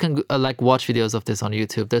 You can watch videos of this on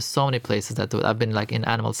YouTube. There's so many places that do it. I've been in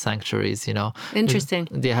animal sanctuaries, Interesting.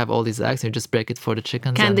 They have all these eggs and you just break it for the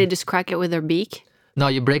chickens. Can they just crack it with their beak? No,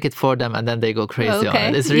 you break it for them and then they go crazy on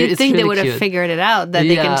it. You'd think they would cute. have figured it out, that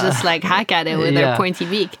they can just like hack at it with their pointy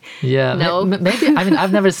beak. Yeah. No? Maybe, I mean,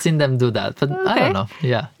 I've never seen them do that, but I don't know.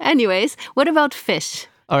 Yeah. Anyways, what about fish?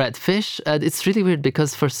 All right, fish, it's really weird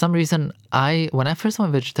because for some reason, when I first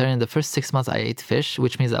went vegetarian, the first 6 months I ate fish,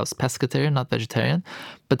 which means I was pescatarian, not vegetarian.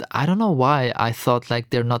 But I don't know why I thought like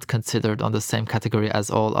they're not considered on the same category as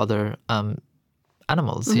all other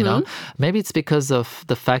animals, you know? Maybe it's because of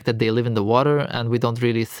the fact that they live in the water and we don't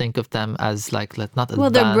really think of them as like, not Well,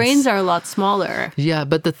 their brains are a lot smaller. Yeah,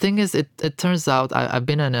 but the thing is, it turns out, I've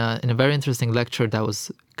been in a very interesting lecture that was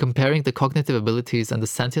comparing the cognitive abilities and the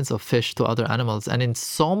sentience of fish to other animals, and in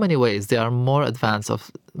so many ways they are more advanced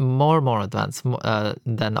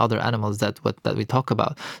than other animals that we talk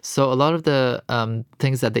about. So a lot of the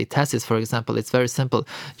things that they test is, for example, it's very simple.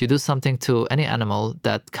 You do something to any animal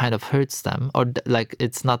that kind of hurts them or like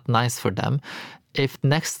it's not nice for them. If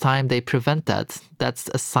next time they prevent that, that's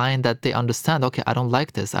a sign that they understand, okay, I don't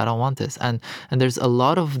like this, I don't want this. And there's a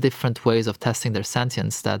lot of different ways of testing their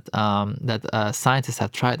sentience that scientists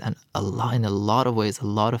have tried. And in a lot of ways, a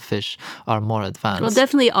lot of fish are more advanced. Well,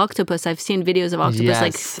 definitely octopus. I've seen videos of octopus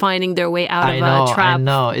like finding their way out of a trap. I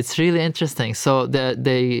know. It's really interesting. So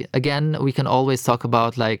again, we can always talk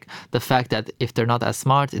about like the fact that if they're not as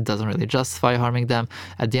smart, it doesn't really justify harming them.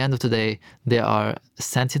 At the end of the day, they are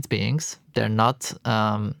sentient beings. They're not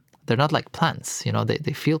like plants, you know.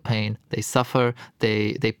 They feel pain, they suffer,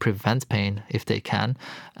 they prevent pain if they can.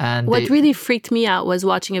 And what really freaked me out was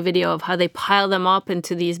watching a video of how they pile them up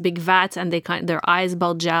into these big vats and their eyes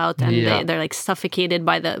bulge out and they're like suffocated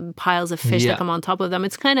by the piles of fish that come on top of them.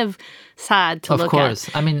 It's kind of sad to look at. Of course.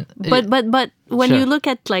 I mean, but when you look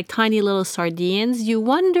at like tiny little sardines, you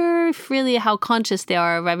wonder if really how conscious they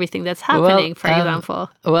are of everything that's happening, for example.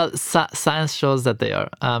 Well, science shows that they are.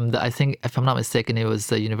 I think, if I'm not mistaken, it was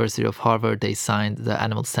the University of Harvard. They signed the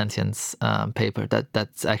animal sentience paper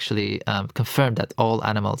that's actually confirmed that all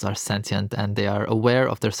animals are sentient and they are aware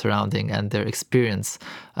of their surrounding and their experience,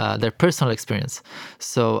 their personal experience.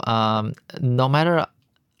 So no matter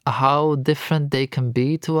how different they can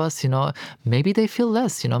be to us, you know, maybe they feel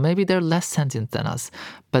less, you know, maybe they're less sentient than us,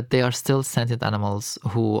 but they are still sentient animals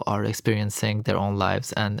who are experiencing their own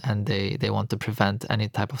lives and they want to prevent any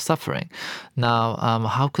type of suffering. Now,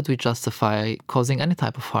 how could we justify causing any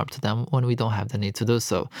type of harm to them when we don't have the need to do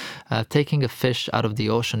so? Taking a fish out of the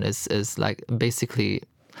ocean is like basically,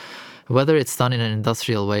 whether it's done in an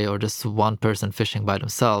industrial way or just one person fishing by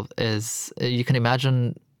themselves, you can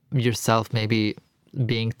imagine yourself maybe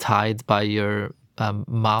being tied by your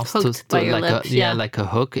mouth like a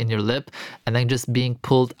hook in your lip, and then just being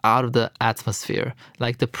pulled out of the atmosphere.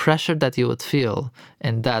 Like the pressure that you would feel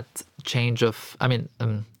in that change of,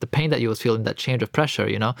 the pain that you would feel in that change of pressure,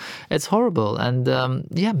 you know, it's horrible. And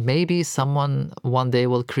maybe someone one day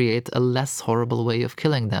will create a less horrible way of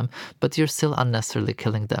killing them, but you're still unnecessarily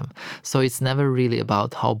killing them. So it's never really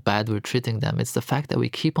about how bad we're treating them. It's the fact that we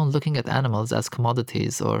keep on looking at animals as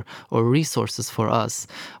commodities or resources for us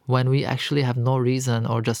when we actually have no reason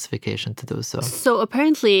or justification to do so. So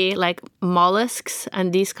apparently, like mollusks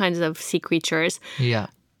and these kinds of sea creatures,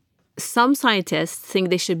 some scientists think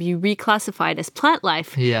they should be reclassified as plant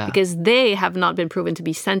life because they have not been proven to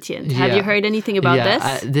be sentient. Have you heard anything about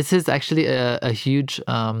this? This is actually a huge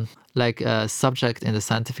subject in the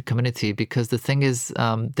scientific community, because the thing is,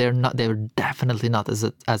 they're definitely not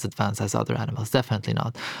as advanced as other animals. Definitely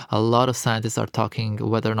not. A lot of scientists are talking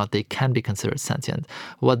whether or not they can be considered sentient.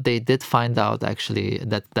 What they did find out actually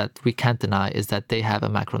that we can't deny is that they have a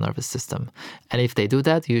macronervous system, and if they do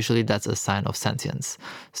that, usually that's a sign of sentience.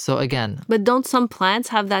 So again, but don't some plants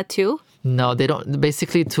have that too? No, they don't.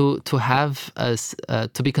 Basically, to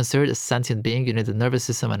be considered a sentient being, you need a nervous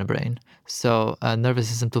system and a brain. So a nervous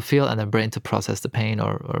system to feel and a brain to process the pain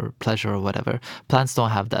or pleasure or whatever. Plants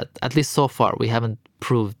don't have that. At least so far, we haven't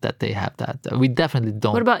proved that they have that. We definitely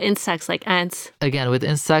don't. What about insects like ants? Again, with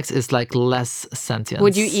insects, it's like less sentience.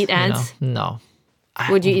 Would you eat ants? You know? No.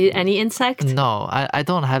 Would you eat any insect? No, I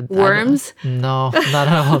don't have... Worms? No, not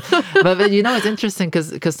at all. but you know, it's interesting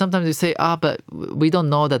because sometimes you say, but we don't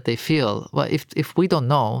know that they feel. Well, if we don't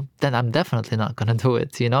know, then I'm definitely not going to do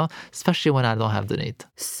it, you know, especially when I don't have the need.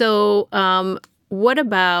 So what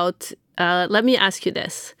about, let me ask you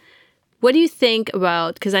this. What do you think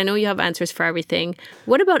about, because I know you have answers for everything,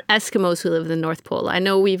 what about Eskimos who live in the North Pole? I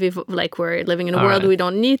know we're living in a world where we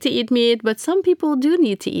don't need to eat meat, but some people do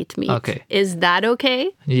need to eat meat. Okay. Is that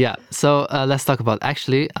okay? Yeah. So let's talk about,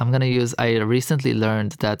 actually, I recently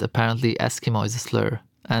learned that apparently Eskimo is a slur.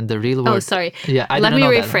 and the real word. Oh, sorry. Yeah, I Let didn't me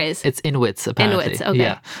know rephrase. that. It's Inuits, apparently. Inuits, okay.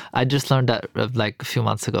 Yeah, I just learned that like a few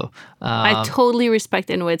months ago. I totally respect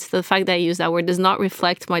Inuits. The fact that I use that word does not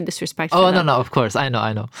reflect my disrespect for them. No, of course, I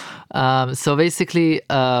know. So basically,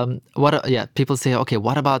 people say, okay,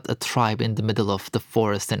 what about a tribe in the middle of the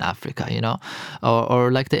forest in Africa,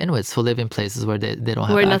 or like the Inuits who live in places where they don't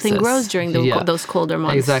have where access. nothing grows during those colder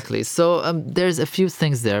months. Exactly. So there's a few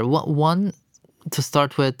things there. One, to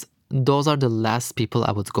start with, those are the last people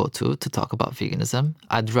I would go to talk about veganism.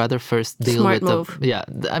 I'd rather first deal Smart with move.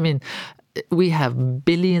 I mean, we have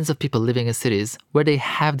billions of people living in cities where they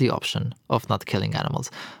have the option of not killing animals.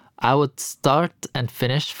 I would start and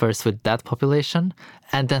finish first with that population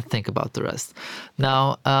and then think about the rest.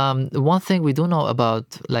 Now, one thing we do know about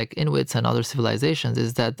like Inuits and other civilizations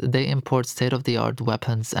is that they import state-of-the-art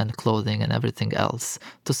weapons and clothing and everything else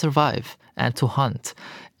to survive and to hunt.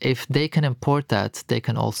 If they can import that, they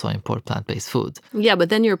can also import plant-based food. Yeah, but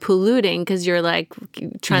then you're polluting because you're like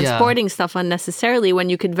transporting stuff unnecessarily when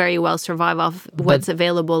you could very well survive off what's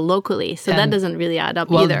available locally. So that doesn't really add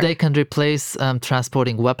up either. Well, they can replace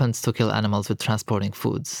transporting weapons to kill animals with transporting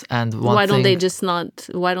foods. And why don't they just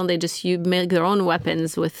make their own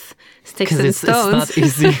weapons with sticks and stones? It's not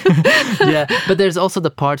easy. Yeah, but there's also the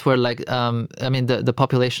part where the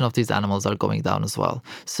population of these animals are going down as well.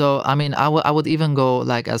 So I would even go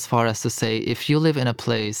like as far as to say, if you live in a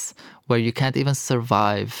place where you can't even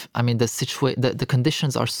survive, the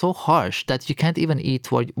conditions are so harsh that you can't even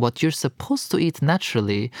eat what you're supposed to eat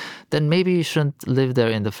naturally, then maybe you shouldn't live there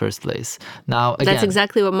in the first place. Now, again, that's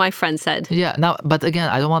exactly what my friend said. Yeah. Now, but again,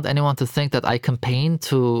 I don't want anyone to think that I campaign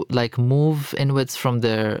to like move Inuits from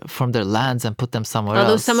their lands and put them somewhere else.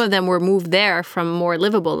 Although some of them were moved there from more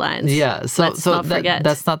livable lands. Yeah. Let's not forget.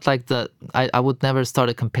 That's not like I would never start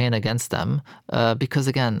a campaign against them because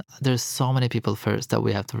again, there's so many people first that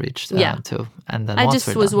we have to reach to. And then I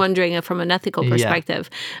just was wondering from an ethical perspective.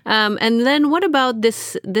 And then what about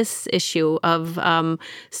this issue of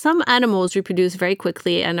some animals reproduce very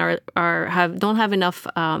quickly and don't have enough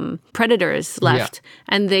predators left,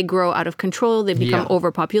 and they grow out of control. They become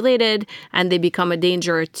overpopulated, and they become a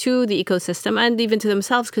danger to the ecosystem and even to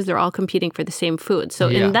themselves because they're all competing for the same food. So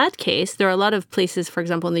in that case, there are a lot of places, for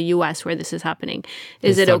example, in the U.S. where this is happening.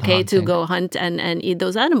 Is it okay to go hunt and eat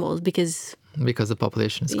those animals because the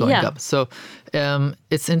population is going up? So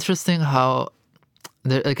it's interesting how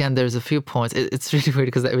there's a few points. It's really weird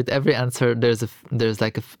because with every answer there's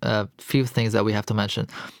like a few things that we have to mention.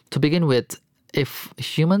 To begin with, if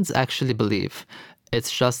humans actually believe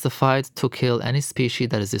it's justified to kill any species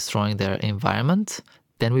that is destroying their environment,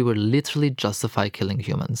 then we would literally justify killing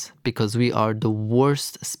humans because we are the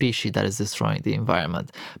worst species that is destroying the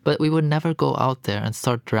environment. But we would never go out there and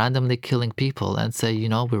start randomly killing people and say,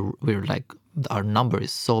 we're like, our number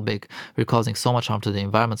is so big, we're causing so much harm to the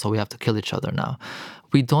environment, so we have to kill each other now.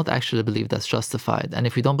 We don't actually believe that's justified. And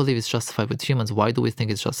if we don't believe it's justified with humans, why do we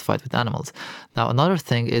think it's justified with animals? Now, another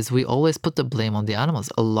thing is we always put the blame on the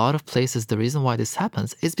animals. A lot of places, the reason why this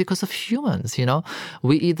happens is because of humans,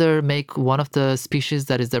 We either make one of the species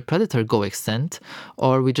that is their predator go extinct,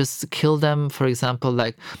 or we just kill them. For example,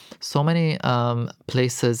 like so many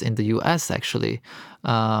places in the US, actually,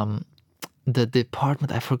 the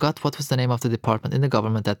department, I forgot what was the name of the department in the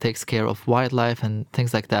government that takes care of wildlife and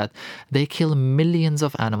things like that. They kill millions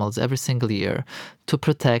of animals every single year to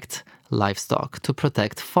protect livestock, to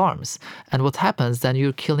protect farms. And what happens then,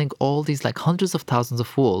 you're killing all these like hundreds of thousands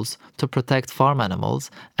of wolves to protect farm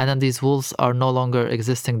animals, and then these wolves are no longer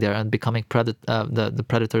existing there and becoming the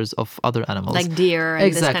predators of other animals, like deer and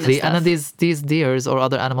exactly. This kind of stuff. And then these deers or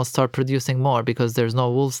other animals start producing more because there's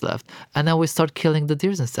no wolves left, and then we start killing the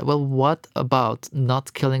deers instead. Well, what about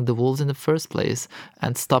not killing the wolves in the first place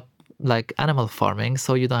and stop like animal farming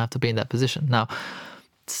so you don't have to be in that position? Now,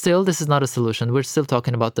 still, this is not a solution. We're still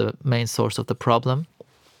talking about the main source of the problem.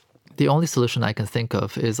 The only solution I can think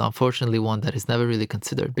of is unfortunately one that is never really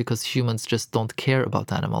considered because humans just don't care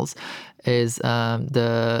about animals, is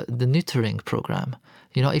the neutering program.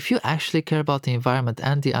 If you actually care about the environment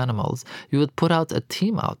and the animals, you would put out a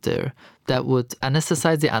team out there that would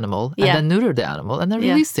anesthetize the animal and then neuter the animal and then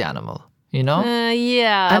release the animal.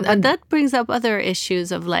 But that brings up other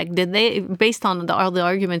issues of like, did they, based on all the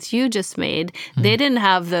arguments you just made, they didn't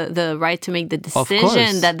have the right to make the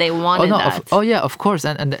decision that they wanted that. Of course.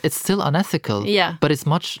 And it's still unethical. Yeah. But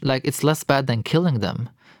it's less bad than killing them.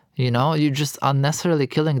 You're just unnecessarily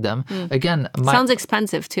killing them. Again, sounds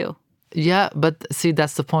expensive too. Yeah, but see,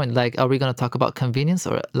 that's the point. Like, are we going to talk about convenience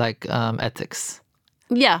or like ethics?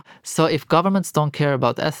 Yeah. So if governments don't care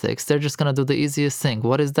about ethics, they're just going to do the easiest thing.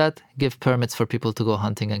 What is that? Give permits for people to go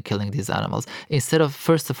hunting and killing these animals. Instead of,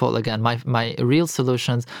 first of all, again, my real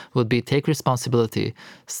solutions would be take responsibility,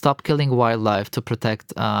 stop killing wildlife to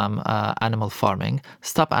protect animal farming,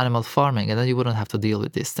 stop animal farming, and then you wouldn't have to deal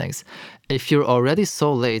with these things. If you're already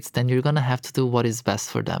so late, then you're going to have to do what is best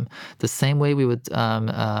for them. The same way we would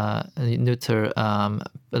neuter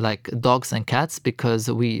like dogs and cats, because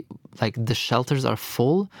the shelters are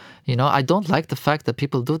full. I don't like the fact that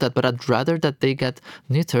people do that, but I'd rather that they get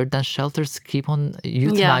neutered than shelters keep on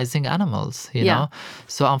euthanizing animals, you know?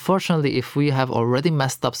 So unfortunately, if we have already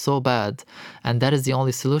messed up so bad, and that is the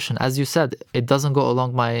only solution, as you said, it doesn't go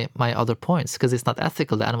along my other points because it's not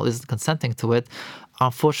ethical. The animal isn't consenting to it.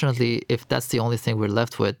 Unfortunately, if that's the only thing we're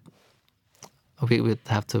left with, we would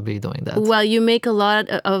have to be doing that. Well, you make a lot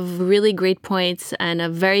of really great points and a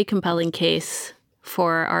very compelling case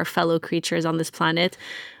for our fellow creatures on this planet.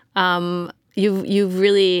 You've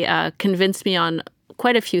really convinced me on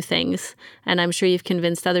quite a few things, and I'm sure you've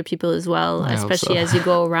convinced other people as well, especially as you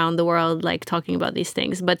go around the world talking about these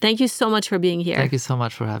things. But thank you so much for being here. Thank you so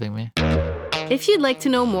much for having me. If you'd like to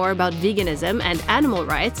know more about veganism and animal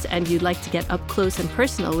rights, and you'd like to get up close and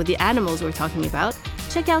personal with the animals we're talking about,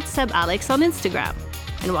 check out Seb Alex on Instagram.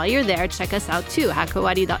 And while you're there, check us out too,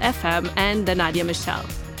 hakawari.fm and the Nadia Michelle.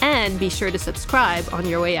 And be sure to subscribe on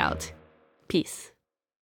your way out. Peace.